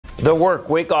The work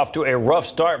week off to a rough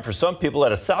start for some people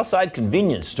at a Southside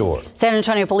convenience store. San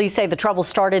Antonio police say the trouble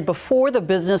started before the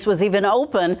business was even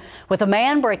open, with a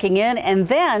man breaking in and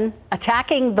then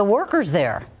attacking the workers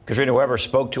there. Katrina Weber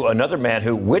spoke to another man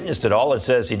who witnessed it all and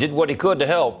says he did what he could to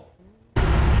help.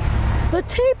 The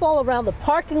tape all around the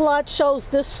parking lot shows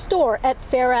this store at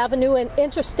Fair Avenue and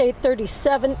Interstate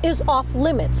 37 is off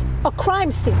limits, a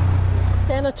crime scene.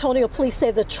 San Antonio police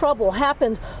say the trouble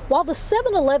happened while the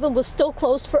 7-Eleven was still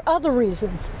closed for other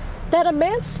reasons. That a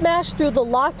man smashed through the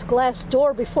locked glass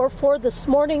door before 4 this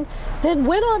morning, then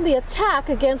went on the attack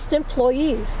against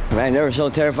employees. Man, they were so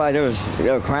terrified. They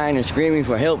were crying and screaming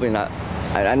for help, and I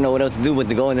didn't know what else to do but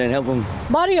to go in there and help them.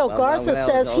 Mario Garza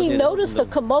says he noticed a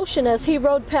commotion as he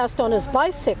rode past on his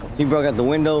bicycle. He broke out the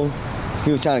window.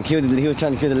 He was trying to kill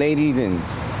the ladies, and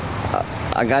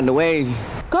I got in the way.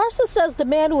 Garza says the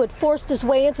man who had forced his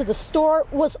way into the store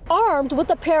was armed with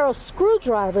a pair of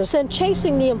screwdrivers and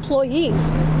chasing the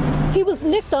employees. He was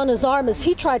nicked on his arm as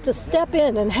he tried to step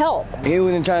in and help. He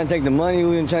wasn't trying to take the money, he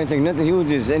wasn't trying to take nothing. He was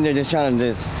just in there just trying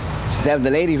to stab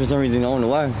the lady for some reason. I don't know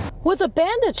why. With a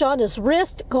bandage on his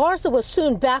wrist, Garza was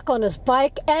soon back on his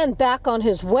bike and back on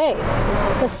his way.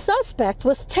 The suspect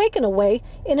was taken away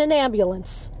in an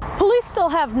ambulance. Police still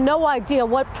have no idea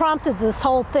what prompted this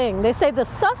whole thing. They say the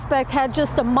suspect had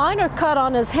just a minor cut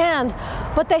on his hand,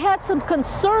 but they had some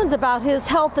concerns about his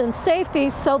health and safety,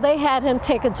 so they had him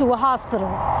taken to a hospital.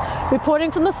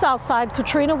 Reporting from the South Side,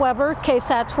 Katrina Weber,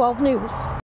 KSAT 12 News.